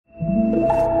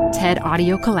TED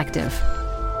Audio Collective.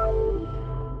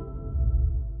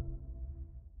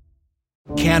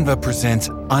 Canva presents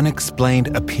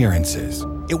Unexplained Appearances.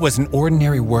 It was an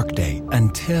ordinary workday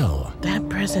until... That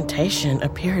presentation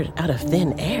appeared out of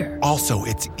thin air. Also,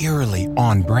 it's eerily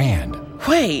on brand.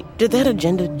 Wait, did that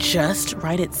agenda just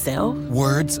write itself?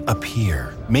 Words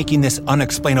appear, making this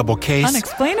unexplainable case...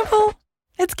 Unexplainable?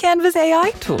 It's Canva's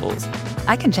AI tools.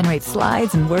 I can generate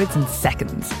slides and words in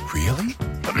seconds. Really?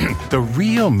 The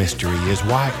real mystery is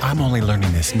why I'm only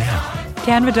learning this now.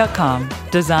 Canva.com,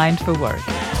 designed for work.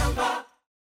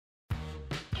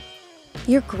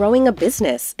 You're growing a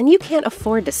business, and you can't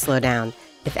afford to slow down.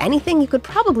 If anything, you could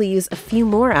probably use a few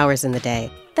more hours in the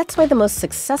day. That's why the most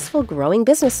successful growing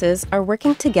businesses are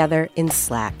working together in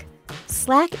Slack.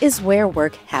 Slack is where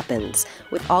work happens,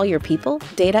 with all your people,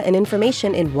 data, and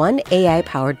information in one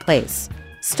AI-powered place.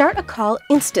 Start a call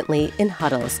instantly in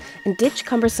huddles and ditch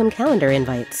cumbersome calendar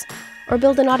invites. Or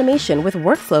build an automation with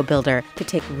Workflow Builder to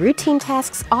take routine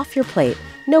tasks off your plate,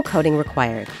 no coding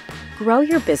required. Grow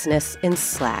your business in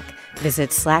Slack.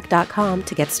 Visit slack.com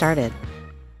to get started.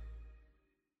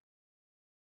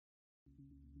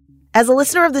 As a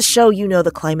listener of this show, you know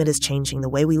the climate is changing the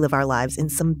way we live our lives in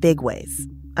some big ways.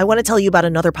 I want to tell you about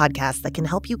another podcast that can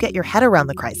help you get your head around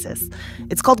the crisis.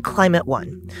 It's called Climate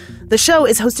One. The show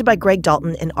is hosted by Greg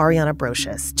Dalton and Ariana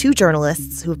Brocious, two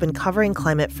journalists who have been covering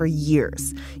climate for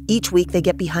years. Each week, they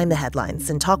get behind the headlines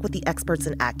and talk with the experts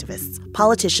and activists,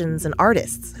 politicians and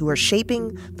artists who are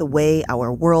shaping the way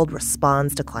our world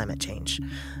responds to climate change.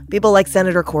 People like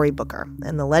Senator Cory Booker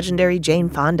and the legendary Jane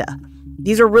Fonda.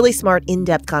 These are really smart,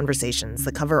 in-depth conversations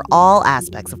that cover all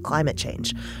aspects of climate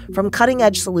change, from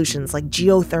cutting-edge solutions like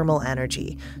geothermal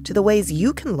energy to the ways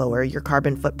you can lower your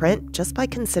carbon footprint just by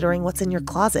considering what's in your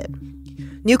closet.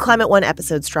 New Climate One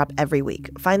episodes drop every week.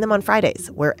 Find them on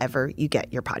Fridays, wherever you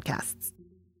get your podcasts.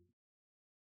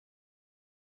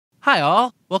 Hi,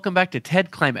 all. Welcome back to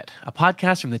TED Climate, a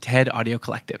podcast from the TED Audio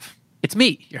Collective. It's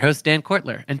me, your host, Dan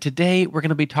Kwartler, and today we're going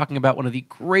to be talking about one of the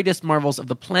greatest marvels of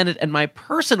the planet and my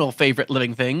personal favorite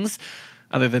living things,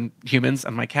 other than humans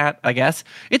and my cat, I guess.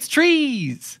 It's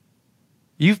trees!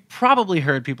 You've probably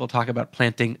heard people talk about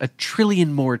planting 1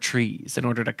 trillion more trees in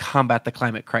order to combat the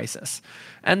climate crisis.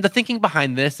 And the thinking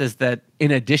behind this is that in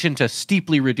addition to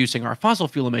steeply reducing our fossil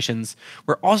fuel emissions,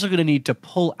 we're also going to need to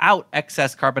pull out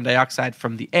excess carbon dioxide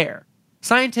from the air.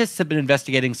 Scientists have been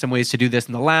investigating some ways to do this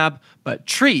in the lab, but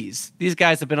trees, these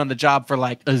guys have been on the job for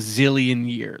like a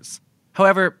zillion years.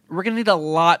 However, we're going to need a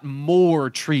lot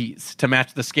more trees to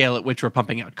match the scale at which we're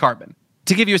pumping out carbon.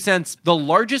 To give you a sense, the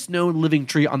largest known living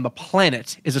tree on the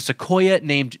planet is a sequoia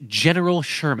named General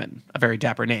Sherman. A very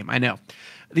dapper name, I know.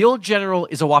 The old general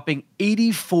is a whopping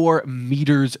 84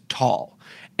 meters tall.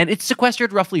 And it's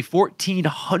sequestered roughly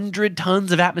 1,400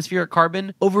 tons of atmospheric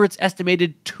carbon over its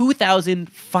estimated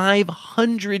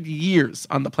 2,500 years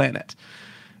on the planet.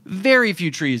 Very few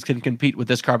trees can compete with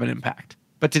this carbon impact.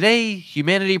 But today,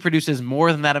 humanity produces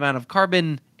more than that amount of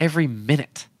carbon every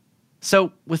minute.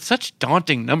 So, with such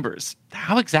daunting numbers,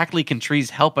 how exactly can trees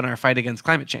help in our fight against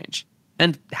climate change?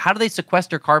 And how do they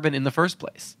sequester carbon in the first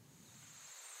place?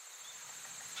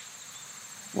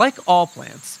 Like all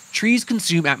plants, trees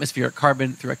consume atmospheric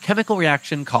carbon through a chemical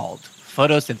reaction called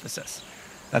photosynthesis.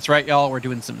 That's right, y'all, we're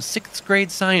doing some 6th grade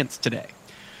science today.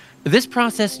 This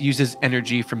process uses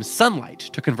energy from sunlight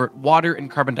to convert water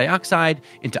and carbon dioxide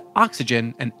into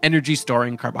oxygen and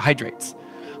energy-storing carbohydrates.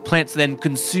 Plants then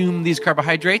consume these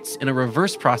carbohydrates in a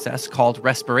reverse process called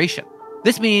respiration.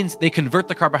 This means they convert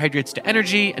the carbohydrates to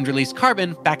energy and release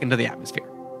carbon back into the atmosphere.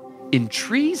 In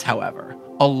trees, however,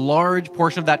 a large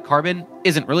portion of that carbon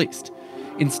isn't released.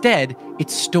 Instead,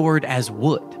 it's stored as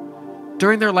wood.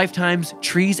 During their lifetimes,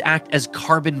 trees act as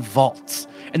carbon vaults,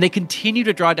 and they continue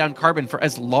to draw down carbon for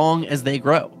as long as they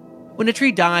grow. When a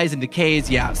tree dies and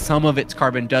decays, some of its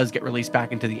carbon does get released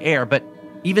back into the air, but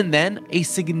even then, a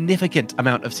significant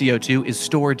amount of CO2 is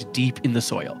stored deep in the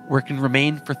soil, where it can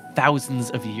remain for thousands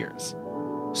of years.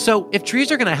 So if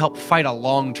trees are going to help fight a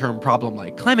long-term problem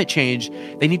like climate change,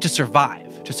 they need to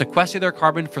survive, to sequester their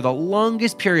carbon for the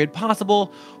longest period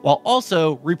possible, while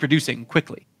also reproducing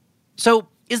quickly. So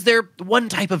is there one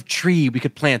type of tree we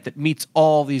could plant that meets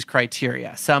all these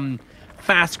criteria? Some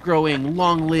fast-growing,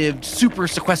 long-lived,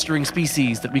 super-sequestering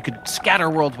species that we could scatter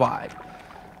worldwide?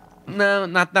 No,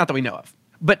 not that we know of.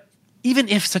 But even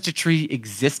if such a tree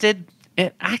existed,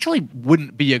 it actually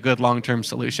wouldn't be a good long-term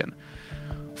solution.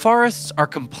 Forests are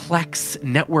complex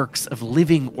networks of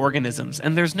living organisms,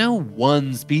 and there's no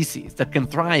one species that can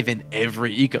thrive in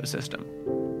every ecosystem.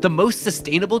 The most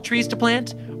sustainable trees to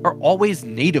plant are always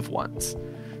native ones,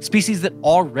 species that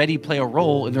already play a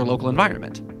role in their local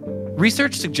environment.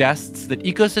 Research suggests that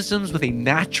ecosystems with a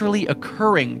naturally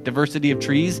occurring diversity of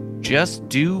trees just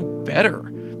do better.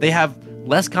 They have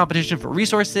less competition for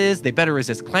resources, they better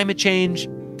resist climate change.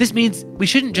 This means we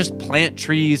shouldn't just plant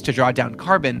trees to draw down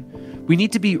carbon. We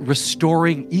need to be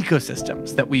restoring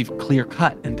ecosystems that we've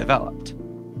clear-cut and developed.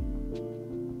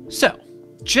 So,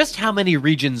 just how many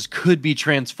regions could be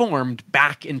transformed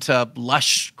back into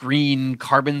lush, green,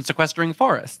 carbon-sequestering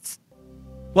forests?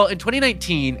 Well, in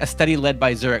 2019, a study led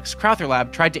by Zurich's Kwartler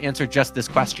lab tried to answer just this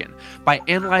question by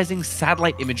analyzing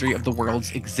satellite imagery of the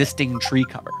world's existing tree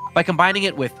cover. By combining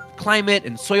it with climate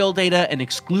and soil data and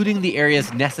excluding the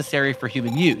areas necessary for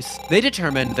human use, they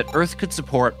determined that Earth could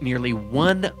support nearly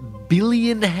 1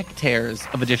 billion hectares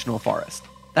of additional forest.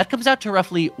 That comes out to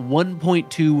roughly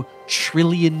 1.2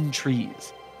 trillion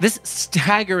trees. This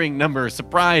staggering number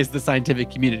surprised the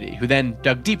scientific community, who then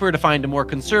dug deeper to find a more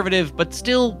conservative but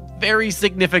still very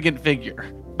significant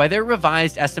figure. By their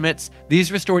revised estimates,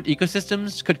 these restored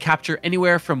ecosystems could capture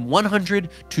anywhere from 100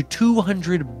 to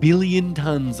 200 billion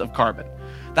tons of carbon.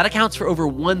 That accounts for over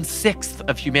 1/6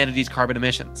 of humanity's carbon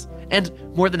emissions. And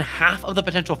more than half of the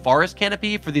potential forest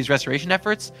canopy for these restoration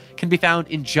efforts can be found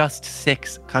in just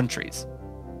 6 countries.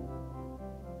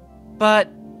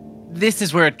 But this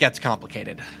is where it gets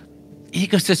complicated.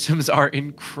 Ecosystems are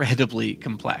incredibly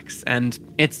complex, and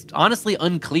it's honestly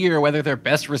unclear whether they're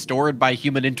best restored by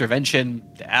human intervention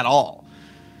at all.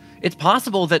 It's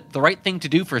possible that the right thing to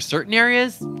do for certain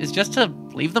areas is just to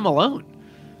leave them alone.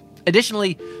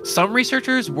 Additionally, some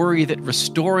researchers worry that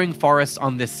restoring forests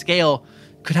on this scale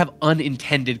could have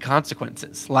unintended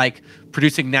consequences, like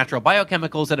producing natural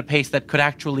biochemicals at a pace that could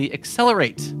actually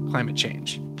accelerate climate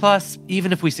change. Plus,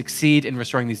 even if we succeed in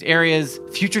restoring these areas,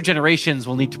 future generations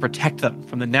will need to protect them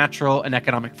from the natural and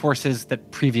economic forces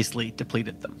that previously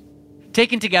depleted them.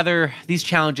 Taken together, these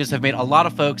challenges have made a lot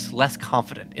of folks less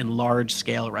confident in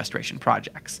large-scale restoration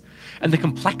projects. And the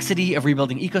complexity of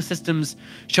rebuilding ecosystems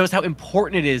shows how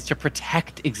important it is to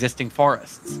protect existing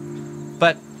forests.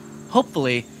 But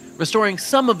hopefully, restoring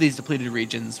some of these depleted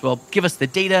regions will give us the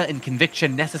data and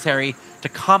conviction necessary to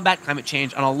combat climate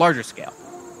change on a larger scale.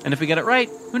 And if we get it right,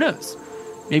 who knows?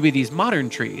 Maybe these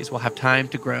modern trees will have time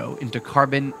to grow into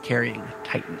carbon-carrying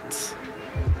titans.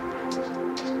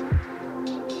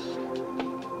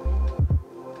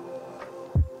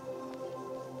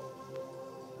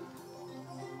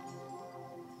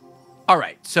 All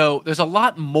right, so there's a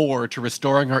lot more to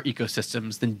restoring our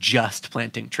ecosystems than just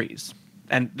planting trees.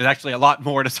 And there's actually a lot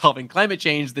more to solving climate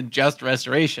change than just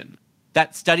restoration.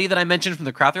 That study that I mentioned from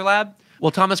the Kwartler lab, well,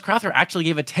 Thomas Kwartler actually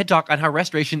gave a TED Talk on how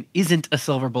restoration isn't a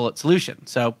silver bullet solution.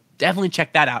 So definitely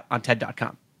check that out on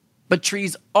TED.com. But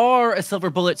trees are a silver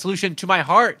bullet solution to my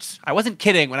heart. I wasn't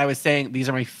kidding when I was saying these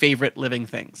are my favorite living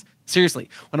things. Seriously,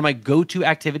 one of my go-to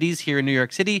activities here in New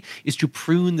York City is to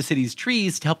prune the city's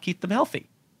trees to help keep them healthy.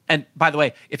 And by the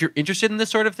way, if you're interested in this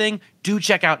sort of thing, do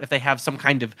check out if they have some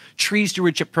kind of tree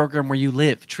stewardship program where you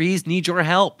live. Trees need your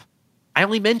help. I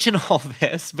only mention all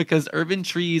this because urban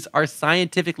trees are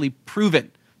scientifically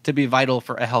proven to be vital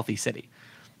for a healthy city.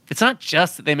 It's not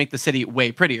just that they make the city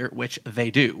way prettier, which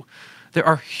they do. There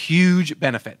are huge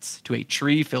benefits to a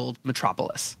tree-filled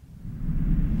metropolis.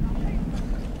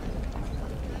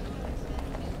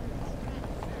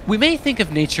 We may think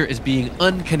of nature as being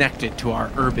unconnected to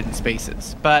our urban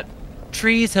spaces, but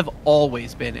trees have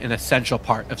always been an essential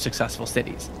part of successful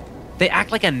cities. They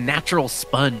act like a natural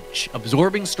sponge,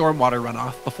 absorbing stormwater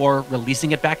runoff before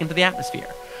releasing it back into the atmosphere.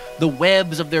 The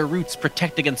webs of their roots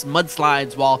protect against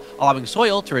mudslides while allowing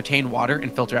soil to retain water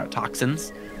and filter out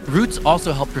toxins. Roots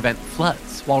also help prevent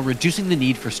floods while reducing the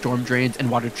need for storm drains and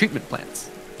water treatment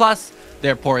plants. Plus,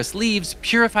 their porous leaves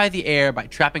purify the air by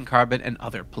trapping carbon and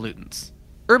other pollutants.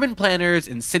 Urban planners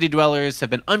and city dwellers have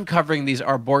been uncovering these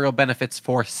arboreal benefits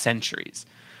for centuries.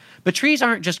 But trees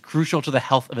aren't just crucial to the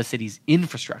health of a city's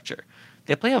infrastructure.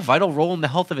 They play a vital role in the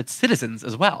health of its citizens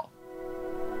as well.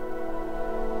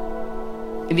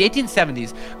 In the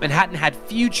 1870s, Manhattan had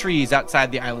few trees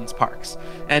outside the island's parks.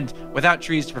 And without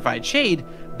trees to provide shade,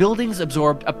 buildings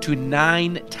absorbed up to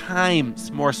 9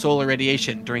 times more solar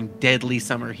radiation during deadly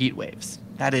summer heat waves.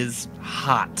 That is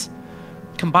hot.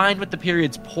 Combined with the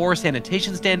period's poor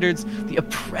sanitation standards, the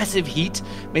oppressive heat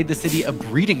made the city a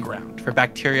breeding ground for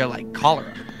bacteria like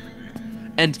cholera.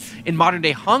 And in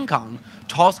modern-day Hong Kong,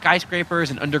 tall skyscrapers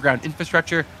and underground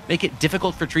infrastructure make it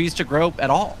difficult for trees to grow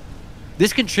at all.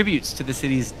 This contributes to the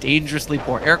city's dangerously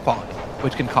poor air quality,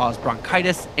 which can cause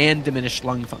bronchitis and diminished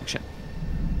lung function.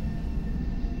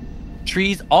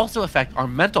 Trees also affect our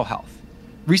mental health.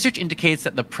 Research indicates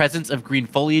that the presence of green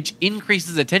foliage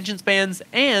increases attention spans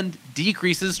and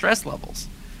decreases stress levels.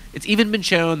 It's even been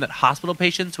shown that hospital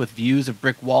patients with views of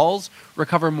brick walls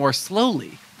recover more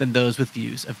slowly than those with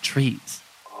views of trees.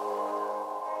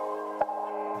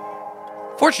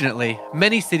 Fortunately,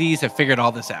 many cities have figured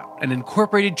all this out and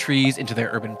incorporated trees into their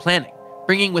urban planning,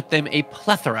 bringing with them a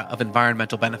plethora of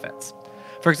environmental benefits.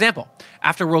 For example,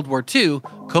 after World War II,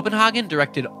 Copenhagen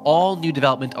directed all new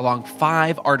development along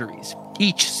 5 arteries,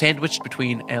 each sandwiched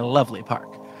between a lovely park.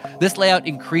 This layout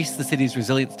increased the city's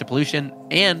resilience to pollution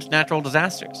and natural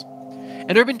disasters.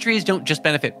 And urban trees don't just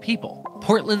benefit people.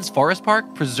 Portland's Forest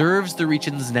Park preserves the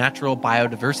region's natural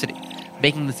biodiversity,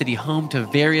 making the city home to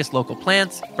various local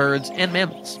plants, birds, and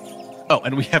mammals. Oh,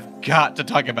 and we have got to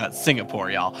talk about Singapore,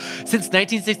 y'all. Since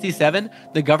 1967,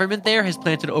 the government there has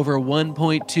planted over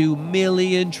 1.2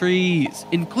 million trees,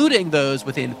 including those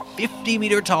within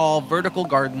 50-meter-tall vertical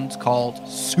gardens called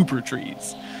super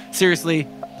trees. Seriously,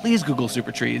 please Google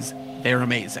super trees. They're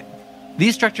amazing.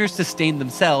 These structures sustain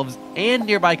themselves and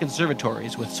nearby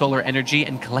conservatories with solar energy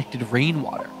and collected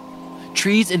rainwater.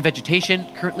 Trees and vegetation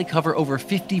currently cover over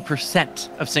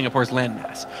 50% of Singapore's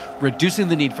landmass, reducing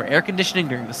the need for air conditioning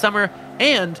during the summer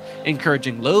and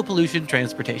encouraging low-pollution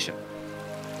transportation.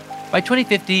 By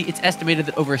 2050, it's estimated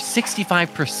that over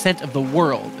 65% of the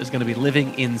world is going to be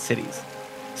living in cities.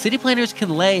 City planners can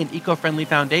lay an eco-friendly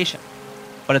foundation,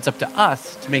 but it's up to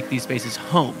us to make these spaces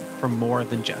home for more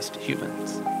than just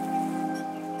humans.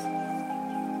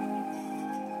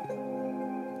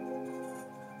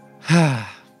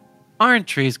 Aren't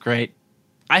trees great?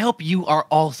 I hope you are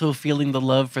also feeling the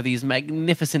love for these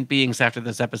magnificent beings after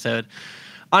this episode.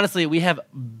 Honestly, we have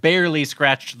barely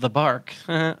scratched the bark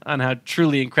on how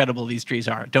truly incredible these trees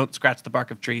are. Don't scratch the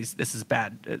bark of trees. This is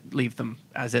bad. Leave them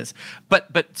as is. But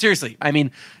seriously, I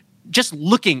mean, just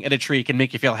looking at a tree can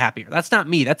make you feel happier. That's not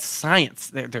me. That's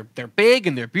science. They're big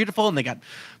and they're beautiful and they got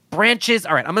branches.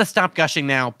 All right, I'm going to stop gushing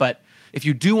now, but if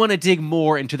you do want to dig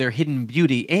more into their hidden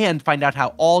beauty and find out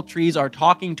how all trees are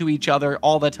talking to each other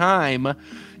all the time,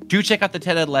 do check out the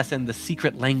TED Ed lesson, The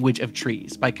Secret Language of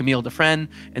Trees by Camille Defresne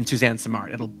and Suzanne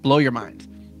Simard. It'll blow your mind.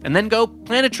 And then go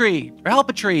plant a tree or help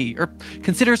a tree or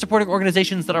consider supporting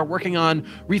organizations that are working on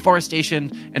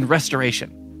reforestation and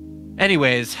restoration.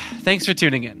 Anyways, thanks for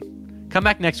tuning in. Come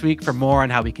back next week for more on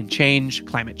how we can change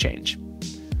climate change.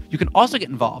 You can also get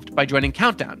involved by joining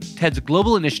Countdown, TED's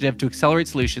global initiative to accelerate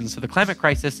solutions to the climate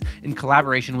crisis in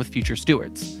collaboration with future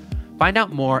stewards. Find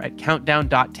out more at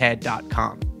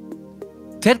countdown.ted.com.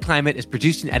 TED Climate is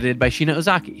produced and edited by Sheena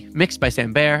Ozaki, mixed by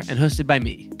Sam Bair, and hosted by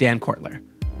me, Dan Kwartler.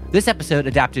 This episode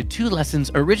adapted 2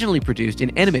 lessons originally produced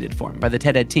in animated form by the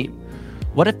TED Ed team.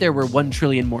 What If There Were 1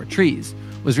 Trillion More Trees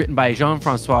was written by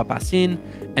Jean-François Bastin,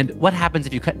 and What Happens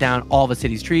If You Cut Down All the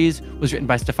City's Trees was written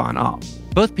by Stefan.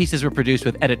 Both pieces were produced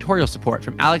with editorial support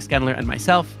from Alex Rosenthal and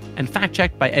myself, and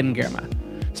fact-checked by Eden Germa.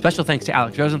 Special thanks to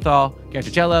Alex Rosenthal, Gerta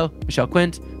Xhelo, Michelle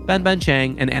Quint, Banban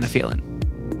Cheng, and Anna Phelan.